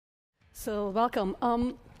So welcome.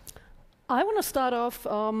 I want to start off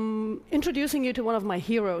introducing you to one of my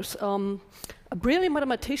heroes, a brilliant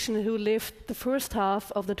mathematician who lived the first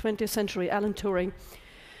half of the 20th century, Alan Turing.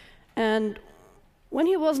 And when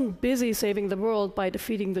he wasn't busy saving the world by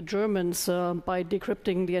defeating the Germans by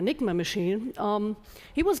decrypting the Enigma machine,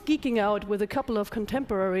 he was geeking out with a couple of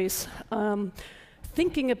contemporaries,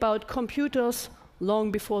 thinking about computers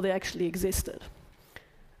long before they actually existed.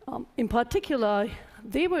 In particular,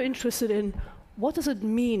 they were interested in what does it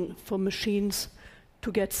mean for machines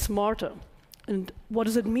to get smarter, and what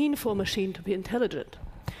does it mean for a machine to be intelligent?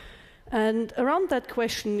 And around that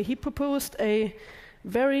question, he proposed a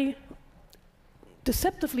very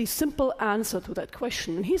deceptively simple answer to that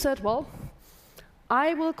question. And he said, well,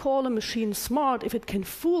 I will call a machine smart if it can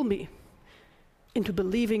fool me into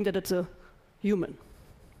believing that it's a human.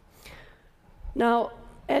 Now,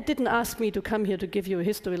 Ed didn't ask me to come here to give you a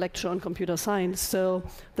history lecture on computer science, so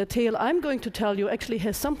the tale I'm going to tell you actually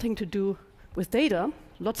has something to do with data,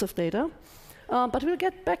 lots of data, but we'll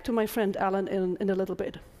get back to my friend Alan in a little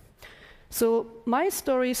bit. So my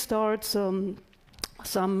story starts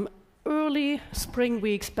some early spring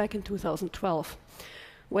weeks back in 2012,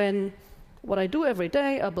 when what I do every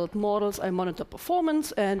day, I build models, I monitor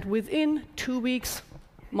performance, and within 2 weeks,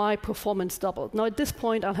 my performance doubled. Now, at this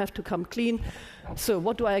point, I'll have to come clean. So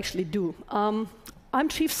what do I actually do? I'm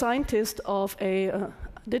chief scientist of a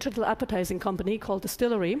digital advertising company called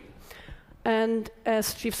Distillery. And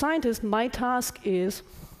as chief scientist, my task is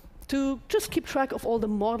to just keep track of all the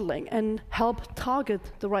modeling and help target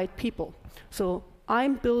the right people. So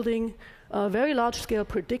I'm building very large-scale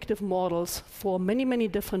predictive models for many, many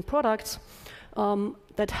different products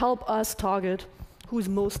that help us target who's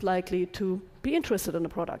most likely to be interested in a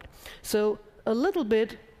product. So a little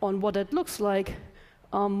bit on what that looks like.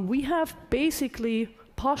 We have basically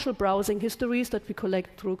partial browsing histories that we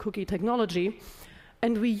collect through cookie technology,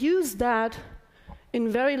 and we use that in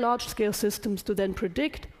very large-scale systems to then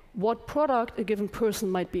predict what product a given person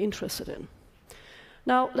might be interested in.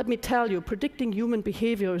 Now, let me tell you, predicting human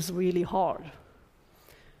behavior is really hard.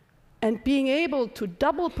 And being able to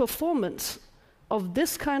double performance of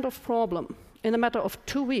this kind of problem in a matter of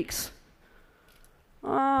 2 weeks,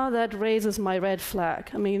 that raises my red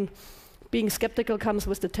flag. I mean, being skeptical comes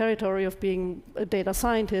with the territory of being a data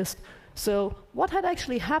scientist. So what had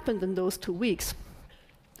actually happened in those 2 weeks?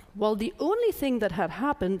 Well, the only thing that had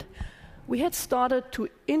happened, we had started to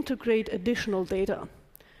integrate additional data.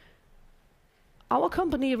 Our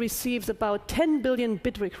company receives about 10 billion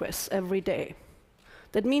bid requests every day.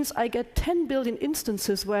 That means I get 10 billion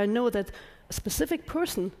instances where I know that a specific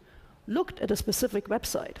person looked at a specific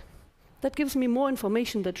website. That gives me more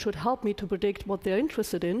information that should help me to predict what they're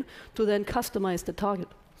interested in, to then customize the target.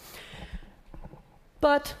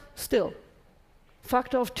 But still,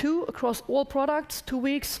 factor of 2 across all products, 2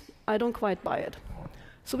 weeks, I don't quite buy it.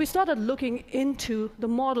 So we started looking into the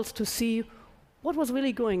models to see what was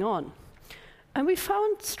really going on. And we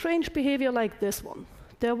found strange behavior like this one.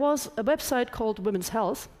 There was a website called Women's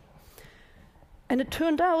Health, and it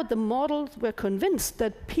turned out the models were convinced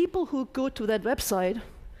that people who go to that website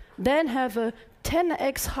then have a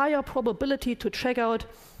 10x higher probability to check out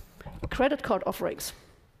credit card offerings,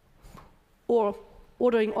 or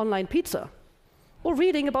ordering online pizza, or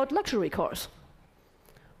reading about luxury cars.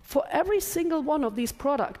 For every single one of these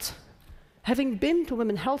products, having been to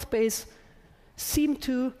Women's Health base seemed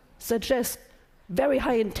to suggest very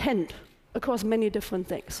high intent across many different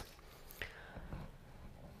things.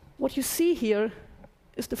 What you see here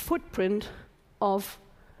is the footprint of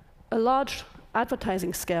a large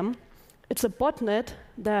advertising scam. It's a botnet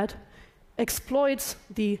that exploits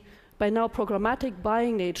the, by now, programmatic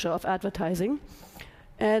buying nature of advertising.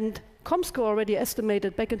 And Comscore already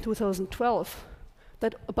estimated back in 2012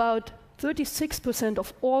 that about 36%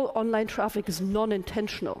 of all online traffic is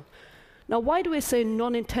non-intentional. Now, why do I say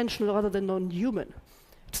non-intentional rather than non-human?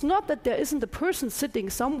 It's not that there isn't a person sitting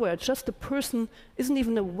somewhere, it's just the person isn't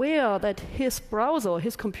even aware that his browser or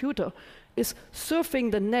his computer is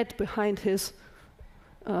surfing the net behind his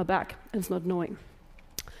back and is not knowing.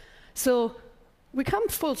 So we come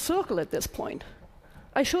full circle at this point.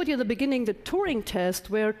 I showed you in the beginning the Turing test,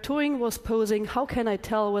 where Turing was posing, how can I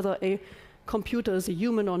tell whether a computer is a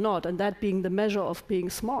human or not, and that being the measure of being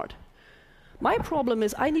smart. My problem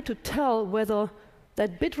is I need to tell whether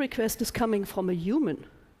that bid request is coming from a human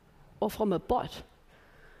or from a bot.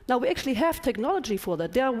 Now, we actually have technology for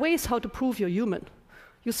that. There are ways how to prove you're human.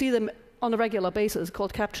 You see them on a regular basis,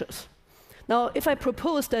 called captchas. Now, if I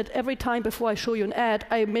propose that every time before I show you an ad,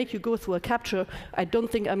 I make you go through a captcha, I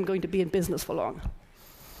don't think I'm going to be in business for long.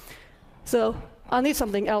 So I'll need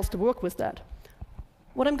something else to work with that.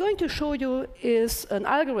 What I'm going to show you is an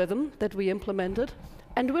algorithm that we implemented,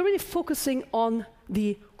 and we're really focusing on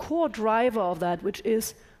the core driver of that, which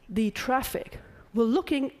is the traffic. We're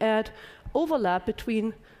looking at overlap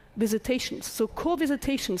between visitations. So core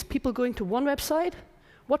visitations, people going to one website,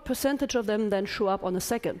 what percentage of them then show up on a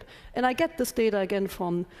second? And I get this data again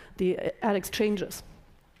from the ad exchanges.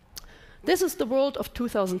 This is the world of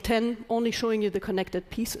 2010, only showing you the connected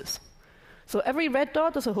pieces. So every red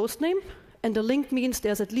dot is a host name, and the link means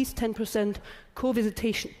there's at least 10%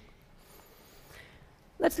 co-visitation.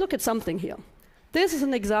 Let's look at something here. This is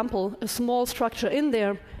an example, a small structure in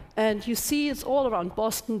there, and you see it's all around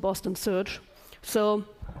Boston, Boston search. So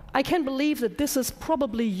I can believe that this is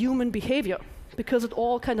probably human behavior, because it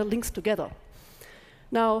all kind of links together.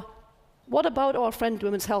 Now, what about our friend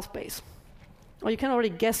Women's Health Base? Well, you can already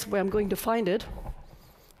guess where I'm going to find it.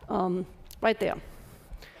 Right there.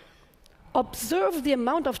 Observe the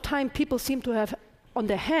amount of time people seem to have on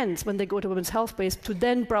their hands when they go to Women's Health Base to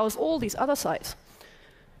then browse all these other sites.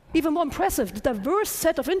 Even more impressive, the diverse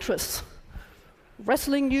set of interests.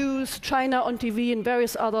 Wrestling news, China on TV, and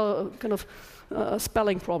various other kind of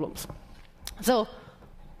spelling problems. So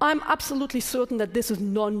I'm absolutely certain that this is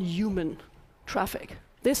non-human traffic.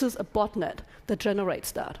 This is a botnet that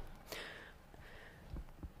generates that.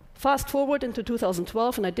 Fast forward into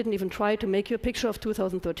 2012, and I didn't even try to make you a picture of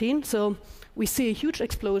 2013, so we see a huge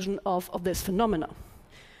explosion of this phenomena.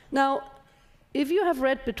 Now, if you have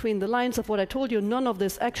read between the lines of what I told you, none of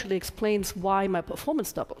this actually explains why my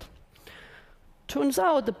performance doubled. Turns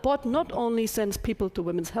out the bot not only sends people to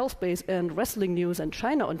Women's Health Base and wrestling news and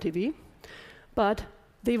China on TV, but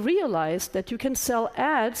they realized that you can sell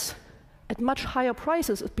ads at much higher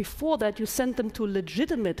prices. Before that, you send them to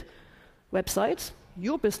legitimate websites,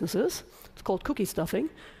 your businesses. It's called cookie stuffing,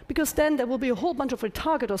 because then there will be a whole bunch of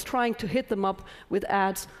retargeters trying to hit them up with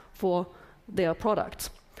ads for their products.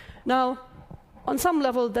 Now, on some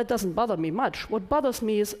level, that doesn't bother me much. What bothers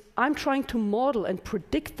me is I'm trying to model and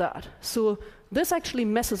predict that. So this actually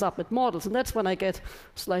messes up with models, and that's when I get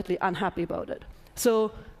slightly unhappy about it.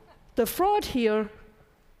 So the fraud here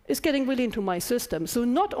is getting really into my system. So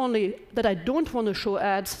not only that I don't want to show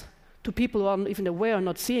ads to people who aren't even aware or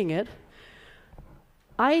not seeing it,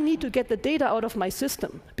 I need to get the data out of my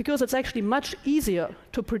system, because it's actually much easier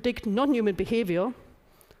to predict non-human behavior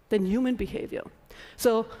than human behavior.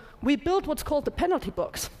 So we built what's called the penalty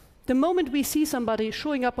box. The moment we see somebody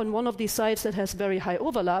showing up on one of these sites that has very high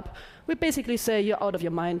overlap, we basically say, you're out of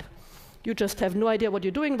your mind. You just have no idea what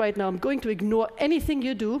you're doing right now. I'm going to ignore anything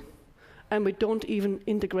you do, and we don't even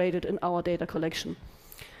integrate it in our data collection.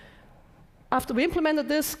 After we implemented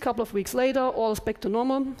this, a couple of weeks later, all is back to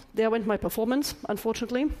normal. There went my performance,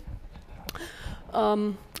 unfortunately.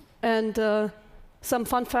 Some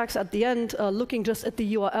fun facts at the end, looking just at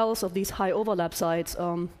the URLs of these high overlap sites.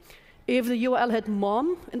 If the URL had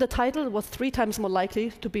mom in the title, it was 3 times more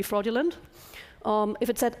likely to be fraudulent. If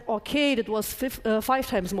it said arcade, it was 5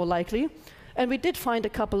 times more likely. And we did find a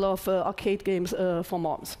couple of arcade games for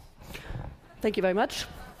moms. Thank you very much.